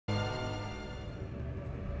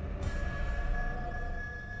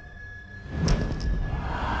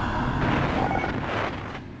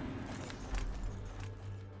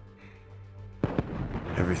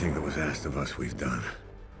Everything that was asked of us, we've done.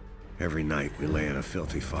 Every night, we lay in a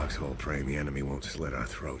filthy foxhole praying the enemy won't slit our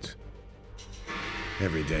throats.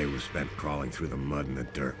 Every day was spent crawling through the mud and the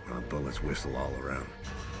dirt while bullets whistle all around.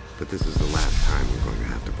 But this is the last time we're going to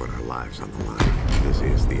have to put our lives on the line. This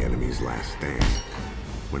is the enemy's last stand.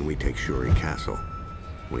 When we take Shuri Castle,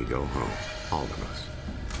 we go home, all of us.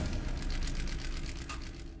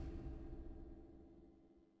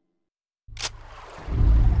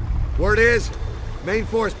 Word is, main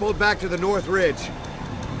force pulled back to the North Ridge.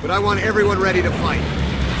 But I want everyone ready to fight.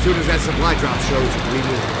 As soon as that supply drop shows, we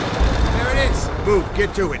move. There it is! Move,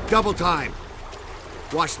 get to it, double time.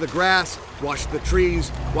 Watch the grass, watch the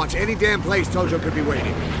trees, watch any damn place Tojo could be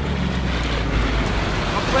waiting.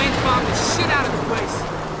 Our planes bombed the shit out of the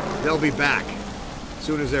place. They'll be back, as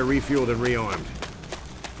soon as they're refueled and rearmed.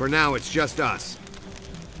 For now, it's just us.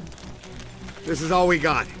 This is all we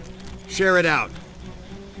got. Share it out.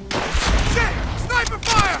 Shit! Sniper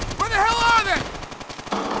fire! Where the hell are they?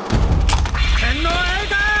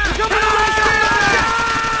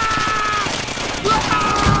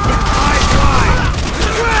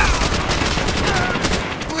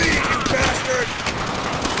 Flee, you bastard!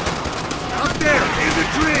 Up there, in the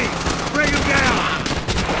trees! Bring him down!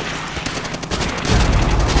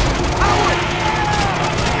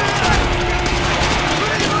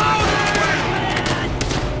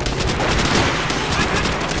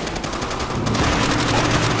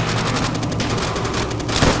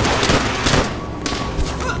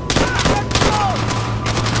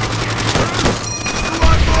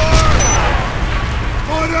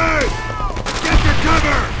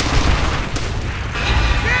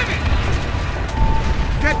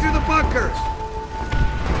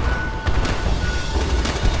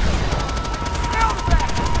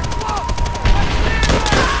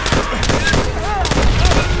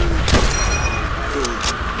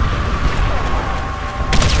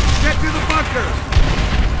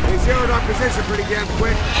 Position pretty damn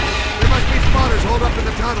quick. There must be spotters holed up in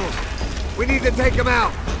the tunnels. We need to take them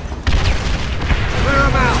out. Clear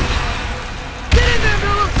them out. Get in there,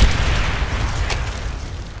 Miller!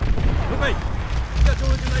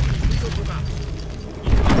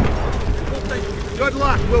 Good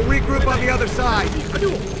luck. We'll regroup on the other side.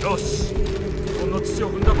 よし。この土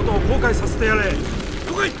を踏んだことを後悔させてやれ。了解。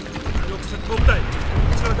武力戦闘部隊。こ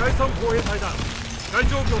ちら第三歩兵隊だ。被害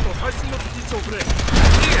状況と最新の記述をくれ。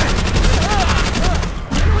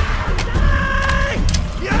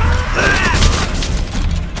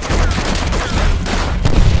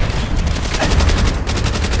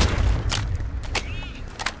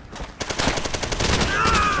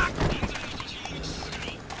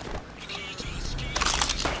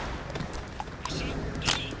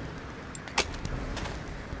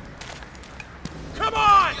Come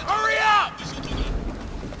on! Hurry up!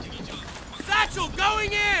 Satchel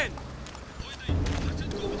going in!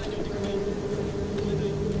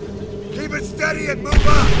 Keep it steady and move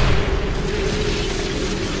up!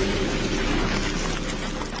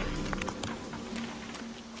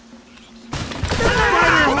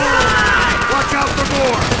 Watch out for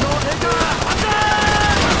more!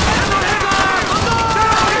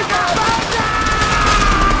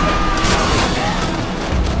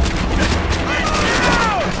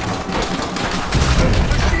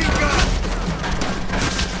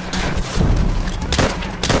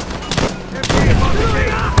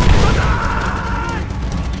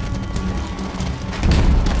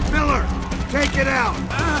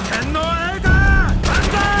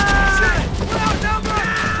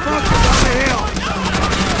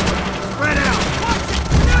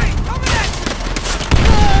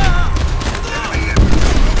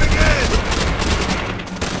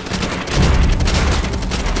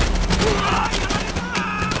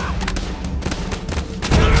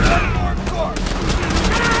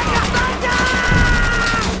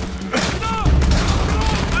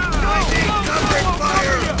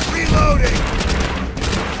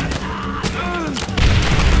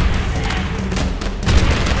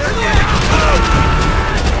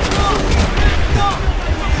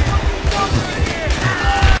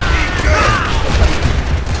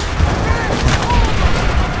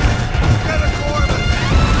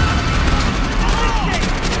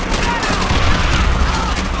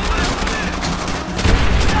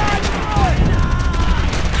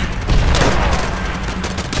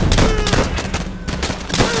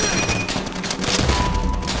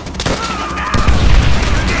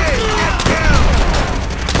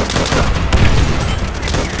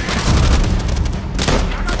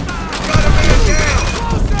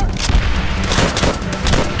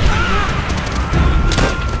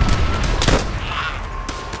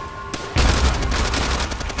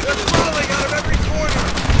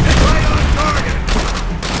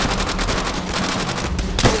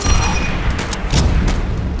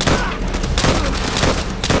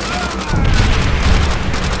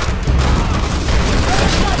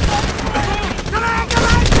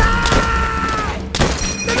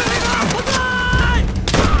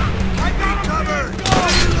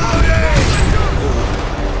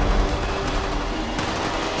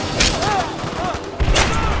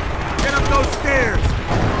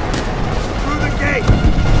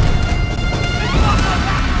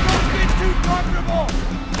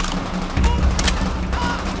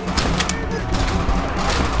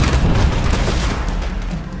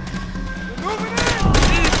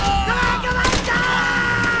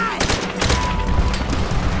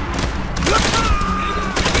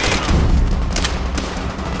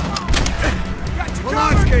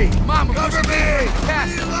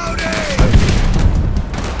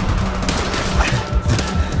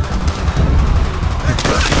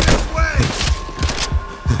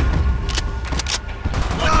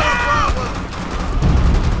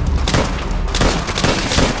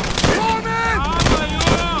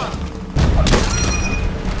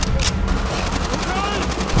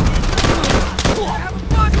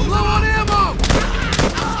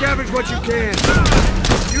 Scavenge what you can.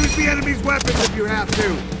 Use the enemy's weapons if you have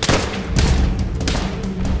to.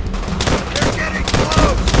 They're getting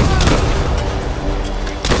close!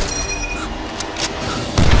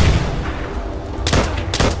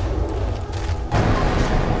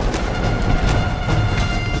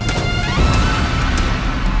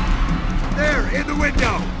 There, in the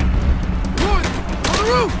window! One! On the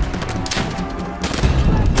roof!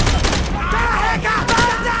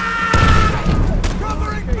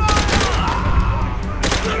 Covering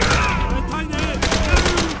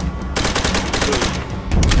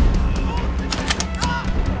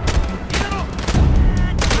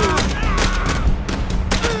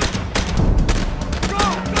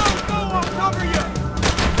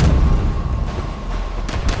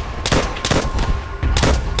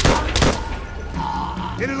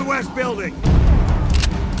Into the west building!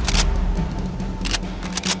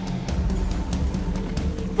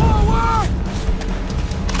 Forward!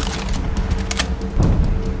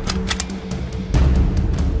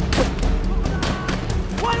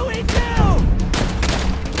 What do we do?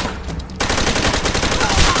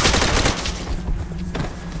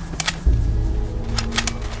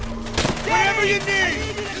 Whatever you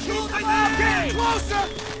need! Get closer!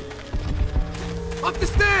 Up the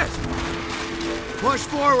stairs! Push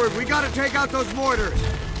forward, we gotta take out those mortars!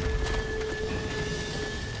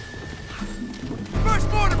 First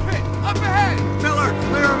mortar pit! Up ahead! Miller,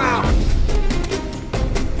 clear them out!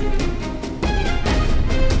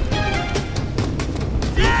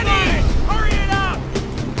 Danny! Hurry it up!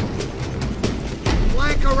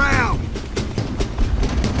 Flank around!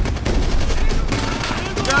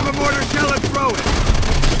 Grab a mortar shell and throw it!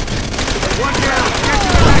 One down, get to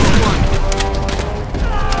the next one!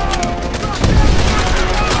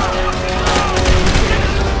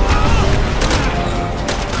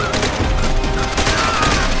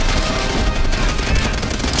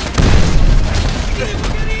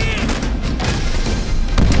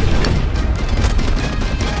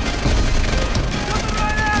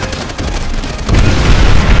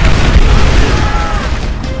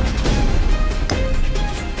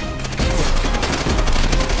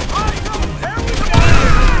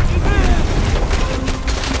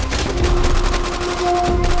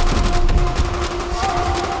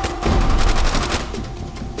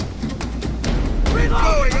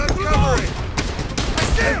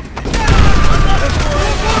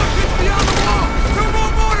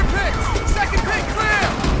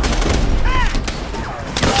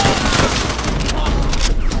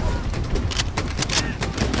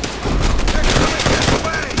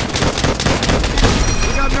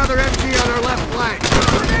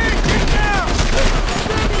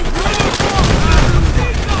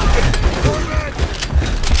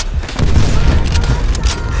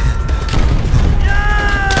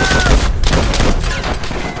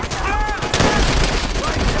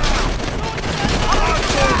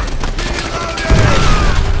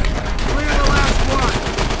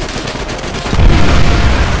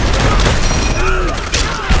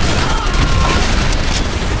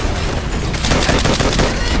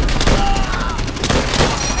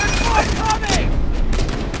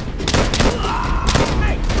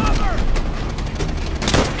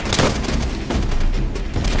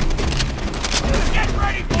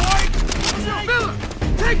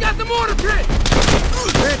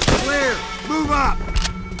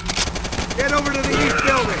 Get over to the east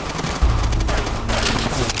building!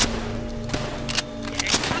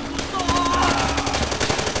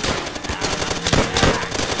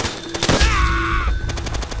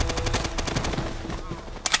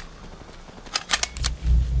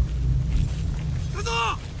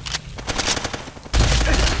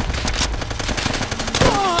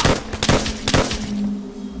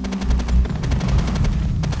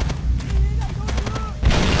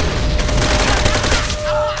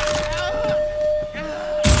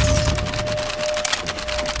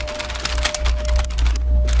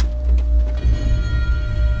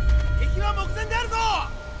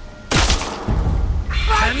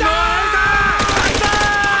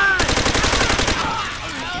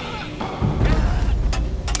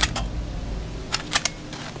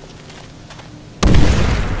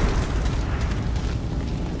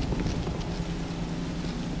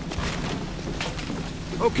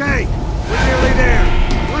 Okay, we're nearly there.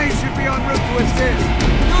 Blaze should be en route to assist.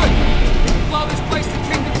 Good! We can blow this place to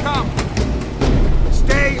Kingdom Come.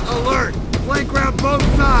 Stay alert. Flank round both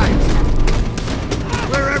sides.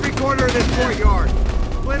 Clear every corner of this courtyard.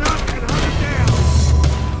 Split up and hunt it down.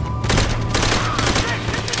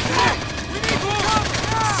 We need more cover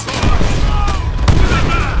now!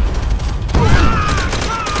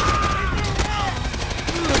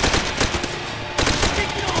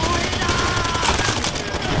 Take it on!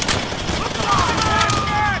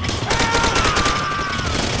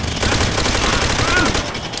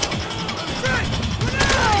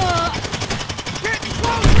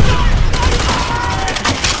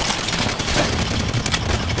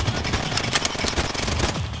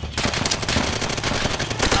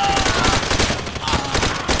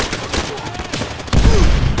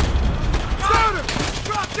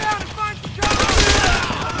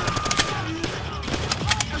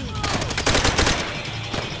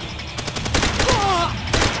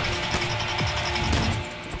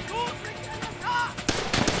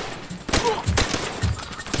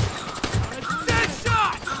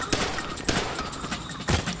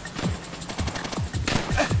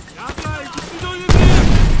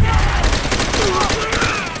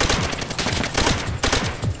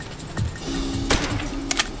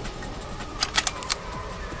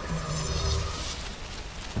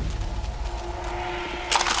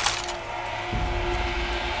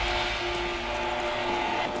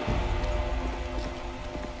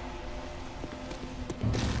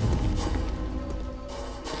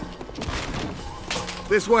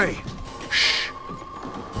 This way.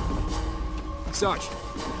 Sarge,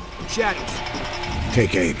 shadows.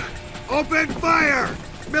 Take aim. Open fire!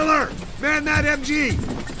 Miller, man that MG!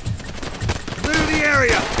 Clear the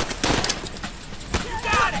area!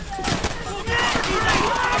 Got it!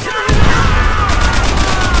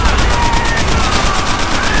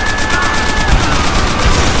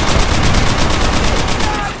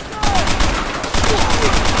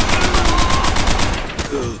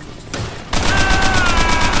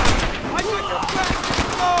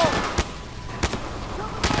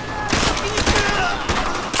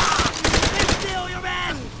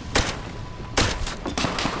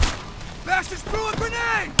 Bastards threw a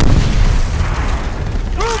grenade!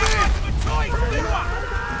 Move in!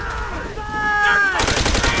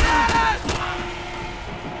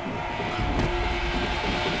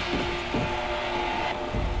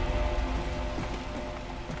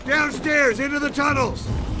 Downstairs, into the tunnels!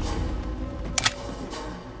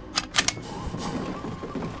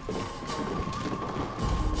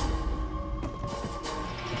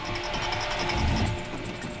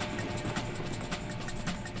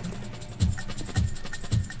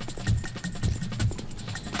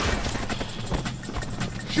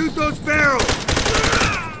 Shoot those barrels!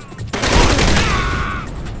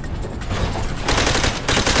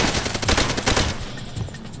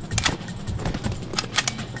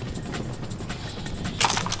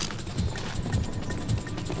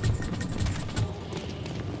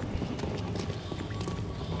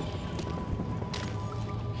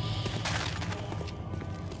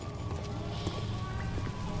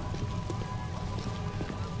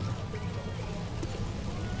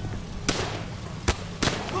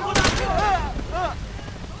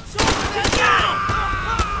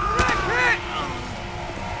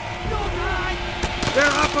 They're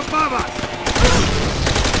up above us!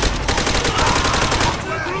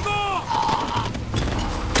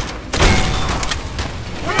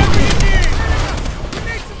 Whatever you need! We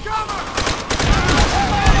need some cover!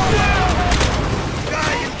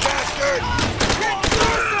 Die, you bastard! Get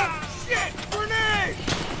closer! Shit! Grenade!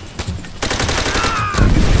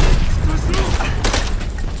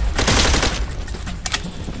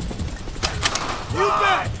 You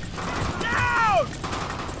bet! Down!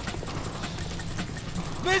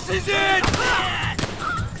 This is it!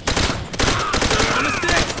 On the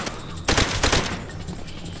stick!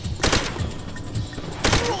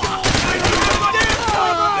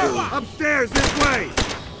 Upstairs, this way!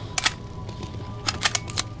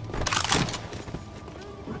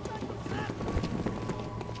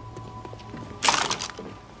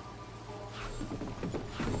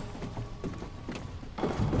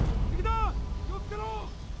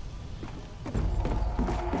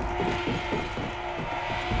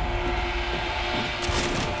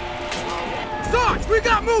 Sarge, we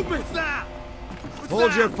got movements now!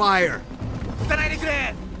 Hold your fire!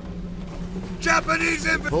 Japanese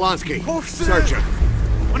infantry! Polanski, search him!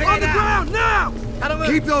 On the ground, now!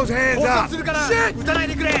 Keep those hands up! Shit!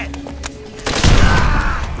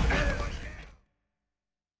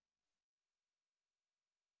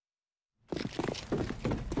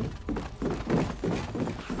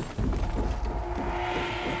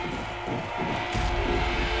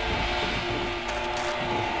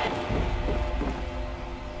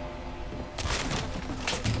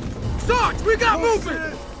 Sarge, we got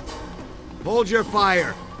movement! Hold your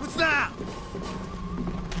fire. What's that?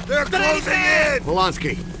 They're closing in!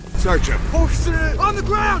 Polanski, search him. On the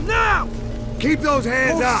ground, now! Keep those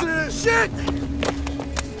hands up! Shit!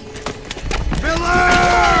 Miller!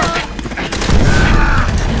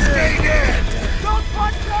 Stay dead! Don't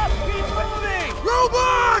punch up! Keep moving!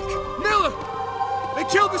 Roebuck! Miller! They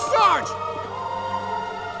killed the Sarge!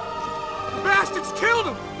 Bastards killed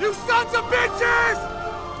him! You sons of bitches!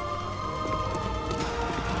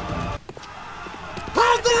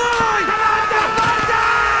 Hold the line!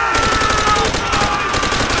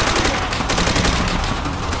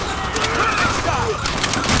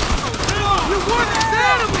 You want this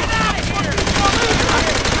animal! Get out of here!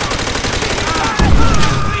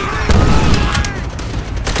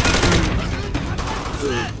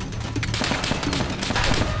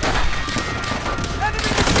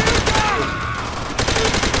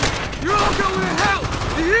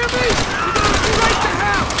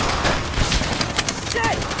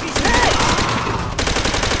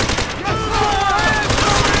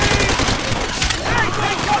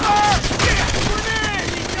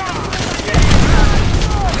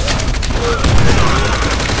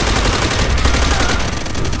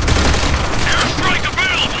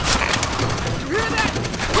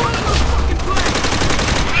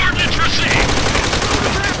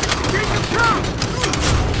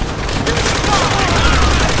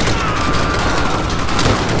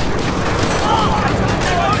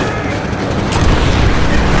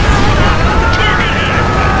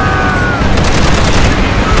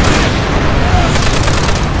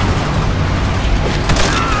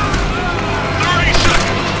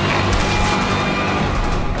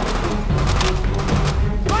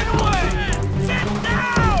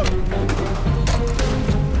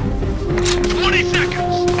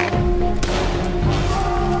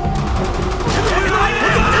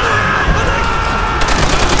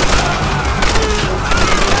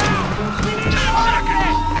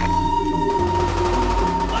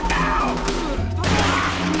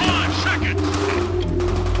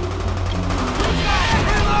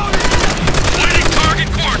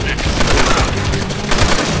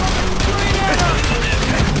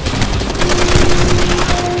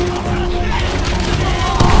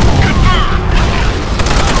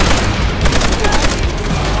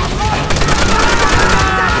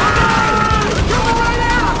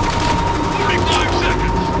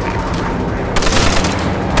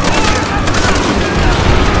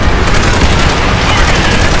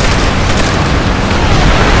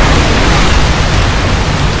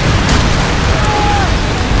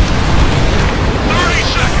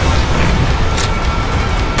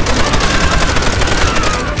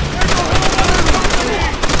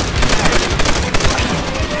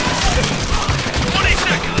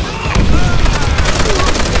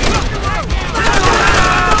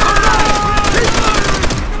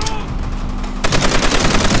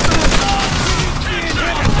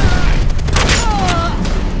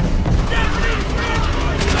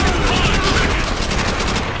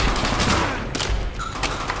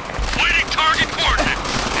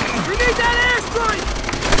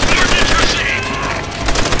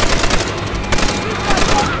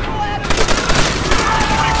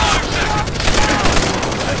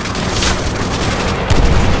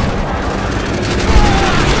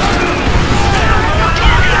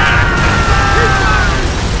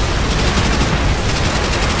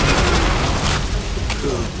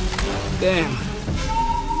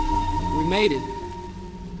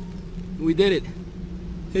 We did it.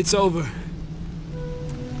 It's over.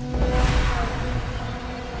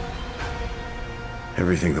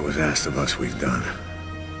 Everything that was asked of us, we've done.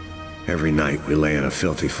 Every night we lay in a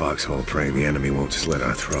filthy foxhole praying the enemy won't slit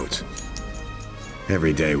our throats.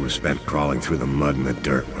 Every day was spent crawling through the mud and the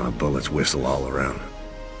dirt while bullets whistle all around.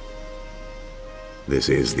 This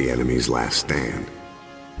is the enemy's last stand.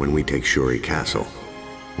 When we take Shuri Castle,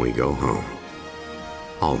 we go home.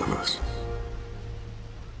 All of us.